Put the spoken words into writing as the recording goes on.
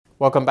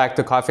Welcome back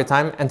to Coffee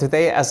Time, and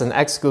today as an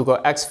ex-Google,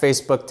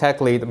 ex-Facebook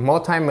tech lead,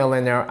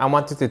 multi-millionaire, I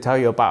wanted to tell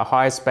you about how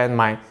I spend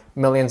my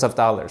millions of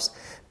dollars.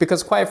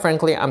 Because quite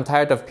frankly, I'm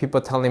tired of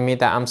people telling me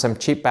that I'm some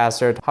cheap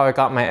bastard, how I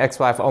got my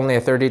ex-wife only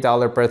a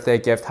 $30 birthday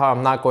gift, how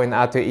I'm not going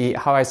out to eat,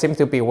 how I seem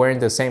to be wearing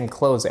the same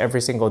clothes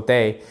every single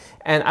day.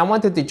 And I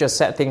wanted to just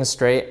set things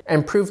straight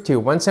and prove to you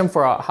once and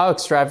for all how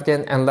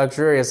extravagant and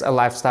luxurious a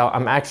lifestyle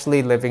I'm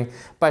actually living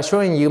by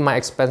showing you my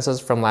expenses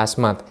from last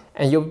month.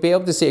 And you'll be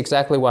able to see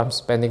exactly what I'm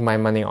spending my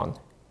money on.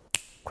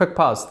 Quick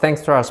pause.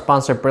 Thanks to our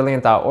sponsor,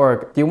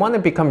 Brilliant.org. Do you want to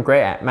become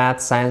great at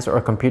math, science,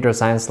 or computer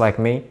science like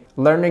me?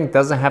 Learning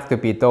doesn't have to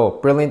be dull.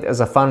 Brilliant is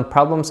a fun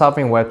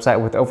problem-solving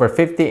website with over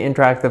 50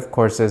 interactive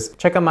courses.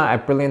 Check them out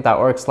at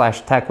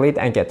brilliant.org/techlead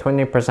and get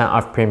 20%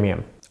 off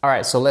premium.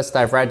 Alright, so let's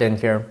dive right in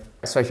here.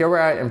 So here we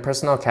are in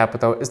Personal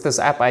Capital. It's this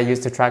app I use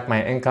to track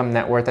my income,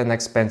 net worth, and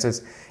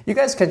expenses. You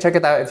guys can check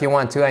it out if you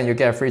want to, and you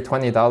get a free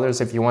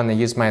 $20 if you want to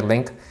use my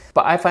link.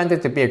 But I find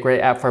it to be a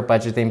great app for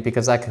budgeting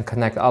because I can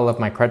connect all of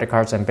my credit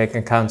cards and bank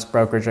accounts,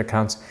 brokerage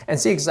accounts, and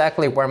see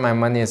exactly where my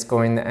money is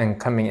going and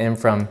coming in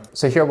from.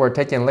 So here we're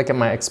taking a look at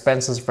my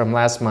expenses from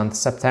last month,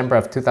 September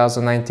of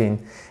 2019. And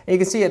you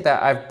can see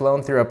that I've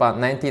blown through about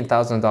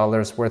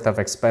 $19,000 worth of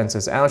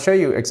expenses. And I'll show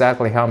you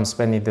exactly how I'm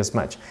spending this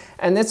much.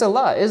 And it's a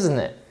lot, isn't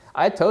it?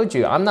 I told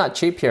you, I'm not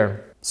cheap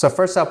here. So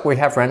first up, we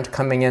have rent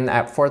coming in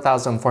at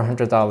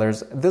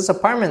 $4,400. This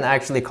apartment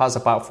actually costs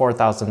about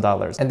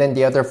 $4,000. And then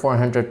the other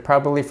 $400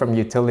 probably from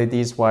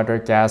utilities, water,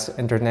 gas,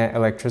 internet,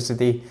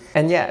 electricity.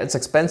 And yeah, it's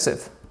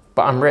expensive,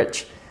 but I'm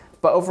rich.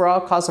 But overall,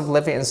 cost of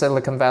living in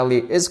Silicon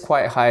Valley is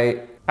quite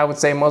high. I would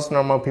say most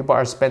normal people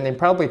are spending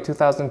probably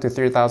 $2,000 to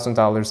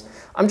 $3,000.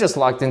 I'm just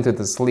locked into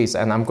this lease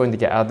and I'm going to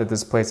get out of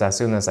this place as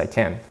soon as I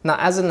can. Now,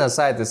 as an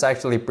aside, this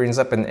actually brings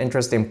up an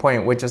interesting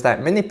point, which is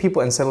that many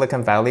people in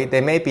Silicon Valley,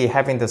 they may be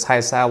having this high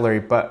salary,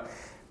 but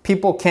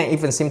people can't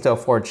even seem to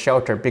afford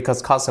shelter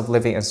because cost of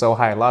living is so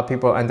high. A lot of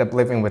people end up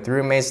living with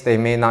roommates. They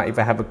may not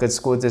even have a good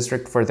school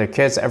district for their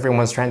kids.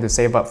 Everyone's trying to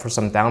save up for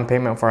some down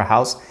payment for a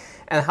house.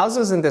 And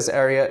houses in this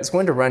area is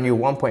going to run you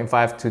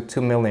 $1.5 to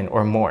 $2 million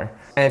or more.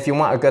 And if you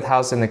want a good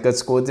house in a good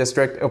school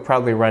district, it'll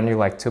probably run you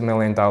like $2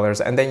 million.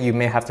 And then you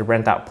may have to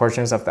rent out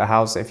portions of the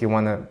house if you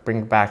want to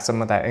bring back some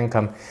of that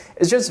income.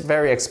 It's just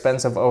very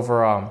expensive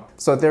overall.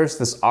 So there's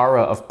this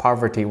aura of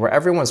poverty where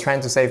everyone's trying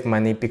to save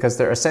money because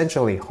they're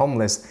essentially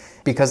homeless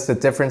because the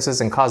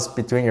differences in cost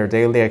between your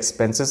daily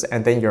expenses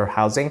and then your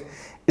housing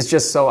is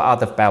just so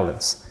out of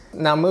balance.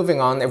 Now moving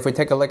on, if we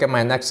take a look at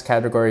my next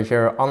category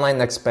here,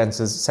 online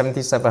expenses,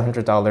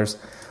 $7,700.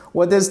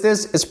 What is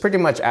this? It's pretty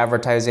much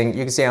advertising.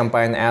 You can see I'm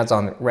buying ads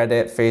on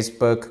Reddit,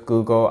 Facebook,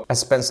 Google. I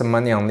spent some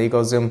money on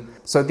LegalZoom.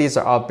 So these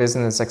are all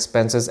business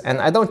expenses. And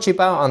I don't cheap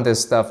out on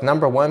this stuff.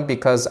 Number one,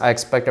 because I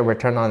expect a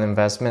return on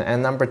investment.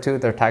 And number two,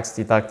 they're tax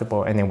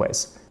deductible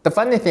anyways. The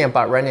funny thing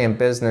about running a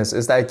business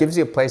is that it gives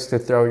you a place to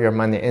throw your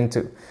money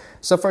into.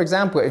 So for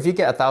example, if you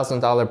get a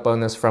 $1,000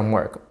 bonus from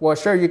work, well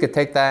sure, you could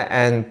take that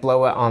and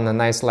blow it on a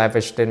nice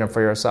lavish dinner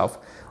for yourself.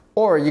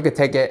 Or you could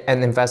take it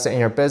and invest it in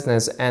your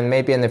business and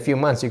maybe in a few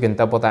months you can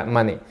double that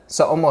money.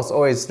 So almost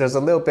always there's a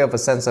little bit of a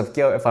sense of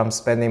guilt if I'm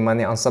spending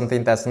money on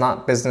something that's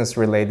not business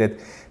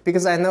related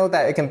because I know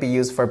that it can be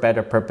used for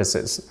better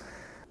purposes.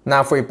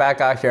 Now if we back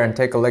out here and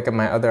take a look at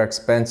my other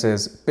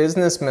expenses,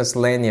 business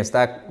miscellaneous,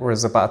 that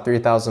was about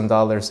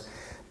 $3,000.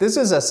 This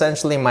is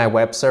essentially my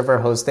web server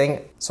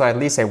hosting, so I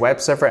lease a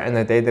web server and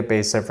a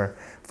database server.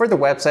 For the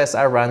websites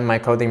I run, my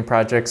coding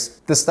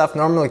projects, this stuff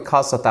normally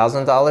costs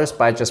 $1,000,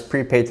 but I just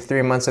prepaid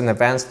 3 months in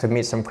advance to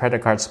meet some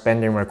credit card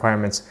spending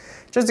requirements.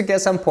 Just to get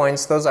some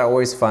points, those are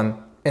always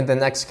fun. In the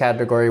next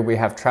category, we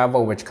have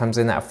travel, which comes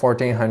in at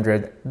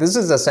 $1,400. This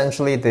is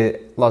essentially the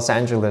Los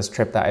Angeles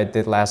trip that I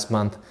did last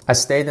month. I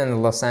stayed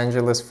in Los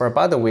Angeles for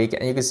about a week,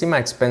 and you can see my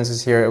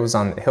expenses here. It was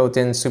on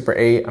Hilton, Super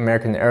 8,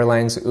 American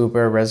Airlines,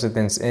 Uber,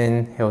 Residence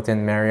Inn,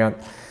 Hilton, Marriott.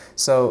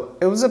 So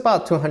it was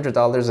about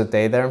 $200 a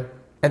day there.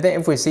 And then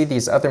if we see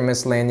these other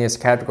miscellaneous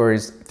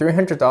categories,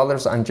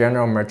 $300 on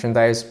general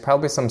merchandise,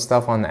 probably some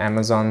stuff on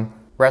Amazon.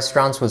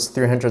 Restaurants was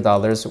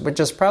 $300, which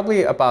is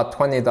probably about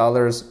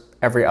 $20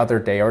 every other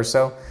day or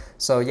so.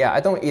 So yeah, I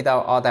don't eat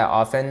out all that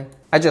often.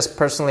 I just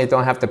personally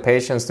don't have the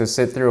patience to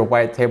sit through a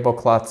white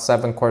tablecloth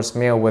 7-course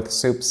meal with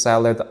soup,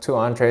 salad, 2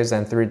 entrees,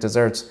 and 3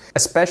 desserts.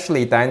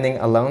 Especially dining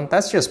alone,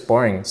 that's just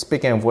boring.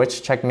 Speaking of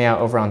which, check me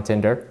out over on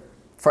Tinder.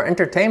 For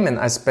entertainment,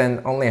 I spend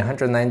only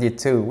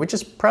 $192, which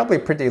is probably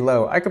pretty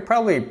low. I could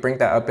probably bring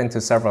that up into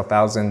several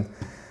thousand.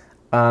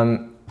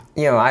 I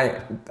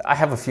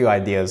have a few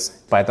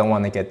ideas, but I don't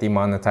want to get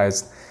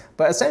demonetized.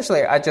 But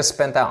essentially, I just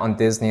spent that on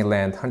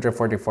Disneyland,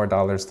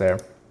 $144 there.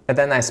 And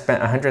then I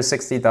spent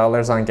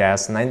 $160 on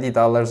gas,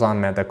 $90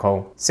 on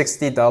medical,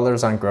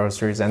 $60 on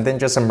groceries, and then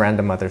just some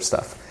random other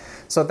stuff.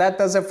 So that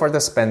does it for the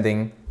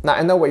spending. Now,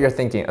 I know what you're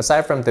thinking.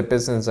 Aside from the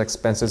business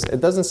expenses,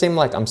 it doesn't seem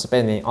like I'm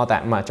spending all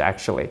that much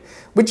actually,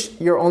 which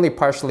you're only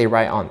partially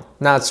right on.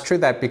 Now, it's true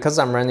that because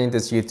I'm running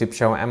this YouTube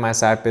show and my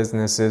side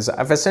businesses,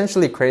 I've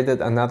essentially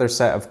created another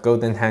set of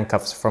golden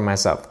handcuffs for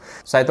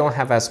myself. So I don't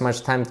have as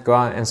much time to go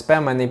out and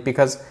spend money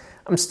because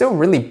I'm still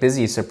really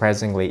busy,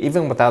 surprisingly,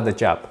 even without a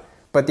job.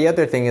 But the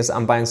other thing is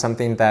I'm buying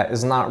something that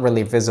is not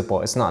really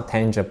visible, it's not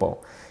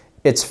tangible.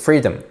 It's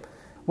freedom.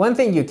 One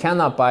thing you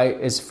cannot buy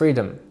is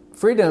freedom.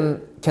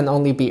 Freedom can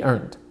only be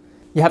earned.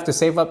 You have to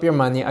save up your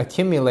money,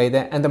 accumulate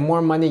it, and the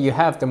more money you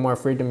have, the more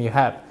freedom you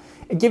have.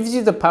 It gives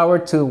you the power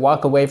to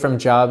walk away from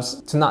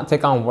jobs, to not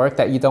take on work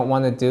that you don't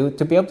want to do,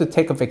 to be able to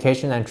take a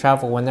vacation and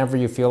travel whenever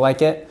you feel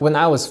like it. When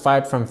I was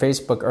fired from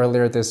Facebook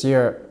earlier this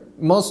year,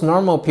 most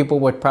normal people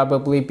would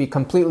probably be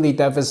completely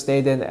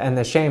devastated and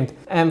ashamed.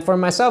 And for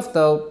myself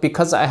though,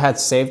 because I had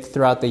saved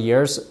throughout the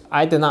years,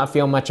 I did not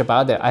feel much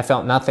about it. I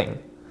felt nothing.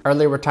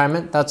 Early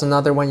retirement, that's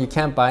another one you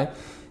can't buy.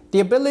 The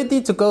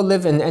ability to go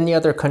live in any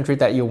other country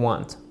that you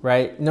want,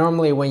 right?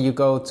 Normally when you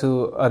go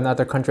to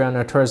another country on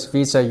a tourist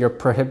visa, you're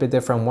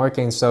prohibited from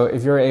working. So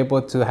if you're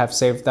able to have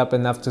saved up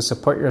enough to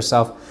support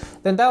yourself,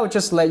 then that would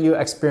just let you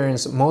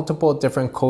experience multiple different cultures